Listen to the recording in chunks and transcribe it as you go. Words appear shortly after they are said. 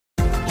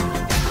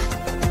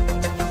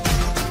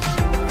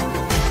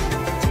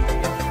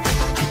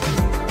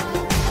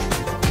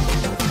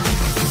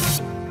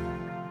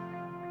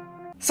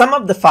Some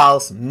of the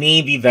files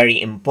may be very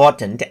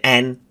important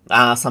and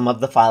some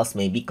of the files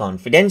may be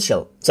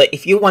confidential. So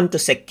if you want to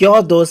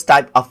secure those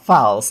type of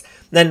files,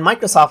 then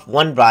Microsoft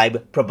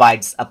OneDrive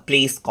provides a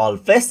place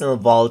called Personal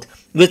Vault,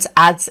 which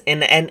adds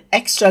in an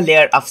extra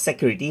layer of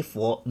security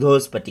for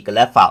those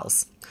particular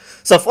files.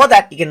 So for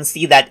that, you can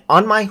see that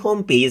on my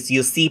home page,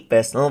 you see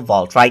Personal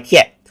Vault right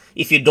here.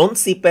 If you don't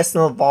see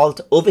Personal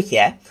Vault over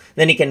here,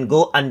 then you can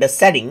go under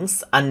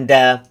Settings,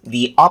 under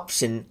the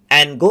option,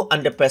 and go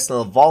under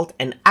Personal Vault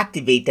and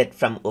activate it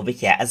from over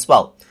here as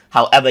well.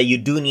 However, you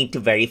do need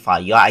to verify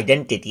your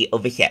identity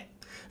over here.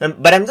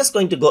 But I'm just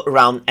going to go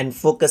around and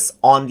focus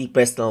on the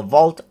Personal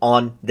Vault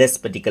on this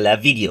particular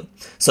video.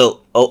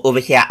 So over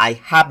here, I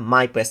have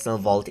my Personal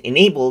Vault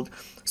enabled.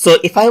 So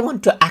if I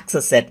want to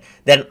access it,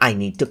 then I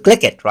need to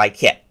click it right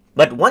here.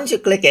 But once you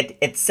click it,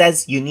 it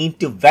says you need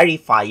to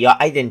verify your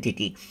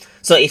identity.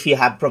 So if you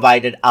have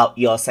provided out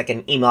your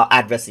second email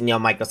address in your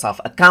Microsoft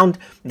account,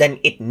 then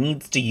it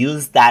needs to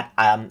use that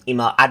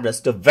email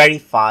address to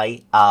verify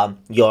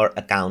your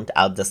account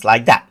out just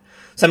like that.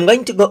 So I'm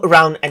going to go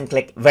around and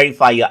click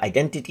verify your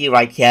identity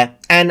right here.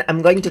 And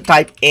I'm going to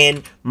type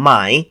in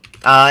my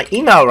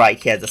email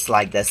right here, just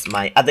like this,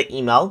 my other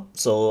email.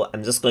 So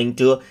I'm just going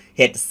to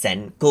hit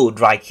send code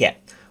right here.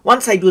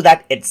 Once I do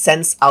that, it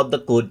sends out the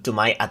code to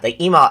my other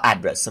email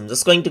address. So I'm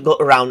just going to go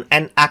around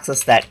and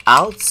access that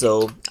out.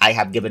 So I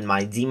have given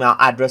my Gmail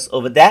address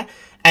over there.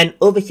 And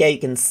over here, you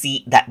can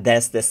see that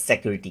there's this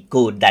security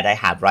code that I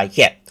have right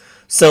here.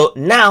 So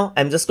now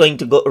I'm just going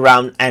to go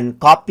around and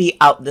copy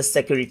out the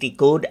security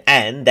code.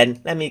 And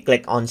then let me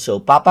click on show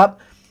pop-up,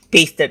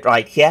 paste it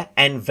right here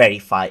and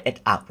verify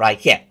it out right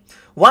here.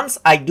 Once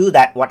I do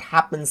that, what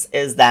happens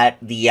is that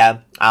the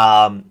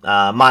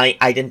my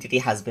identity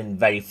has been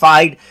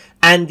verified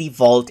and the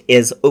vault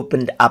is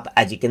opened up,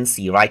 as you can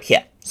see right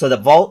here. So the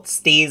vault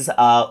stays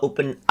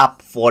open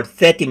up for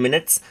 30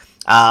 minutes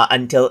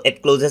until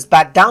it closes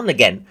back down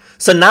again.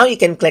 So now you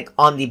can click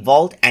on the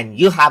vault and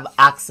you have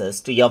access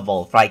to your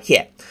vault right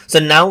here. So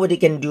now what you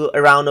can do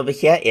around over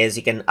here is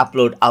you can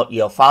upload out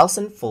your files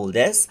and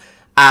folders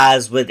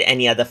as with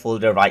any other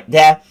folder right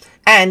there,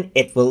 and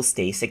it will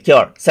stay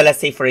secure. So let's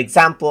say, for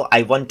example,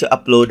 I want to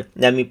upload,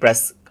 let me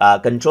press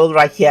control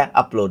right here,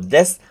 upload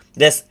this,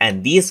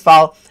 and these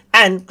files,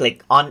 and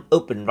click on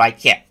open right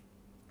here.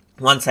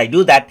 Once I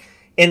do that,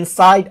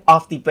 inside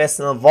of the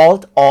Personal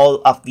Vault,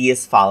 all of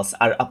these files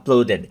are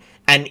uploaded.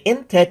 And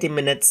in 30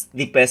 minutes,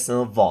 the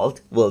Personal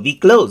Vault will be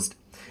closed.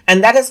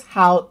 And that is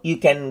how you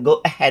can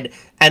go ahead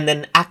and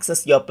then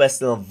access your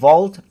Personal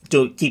Vault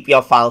to keep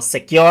your files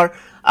secure,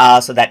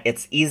 so that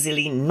it's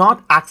easily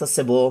not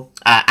accessible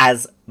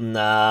as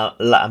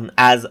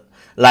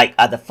like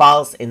other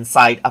files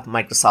inside of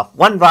Microsoft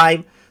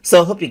OneDrive.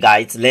 So hope you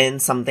guys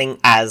learned something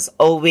as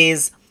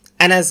always.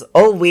 And as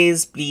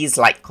always, please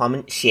like,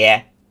 comment,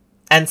 share,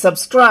 and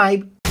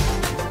subscribe.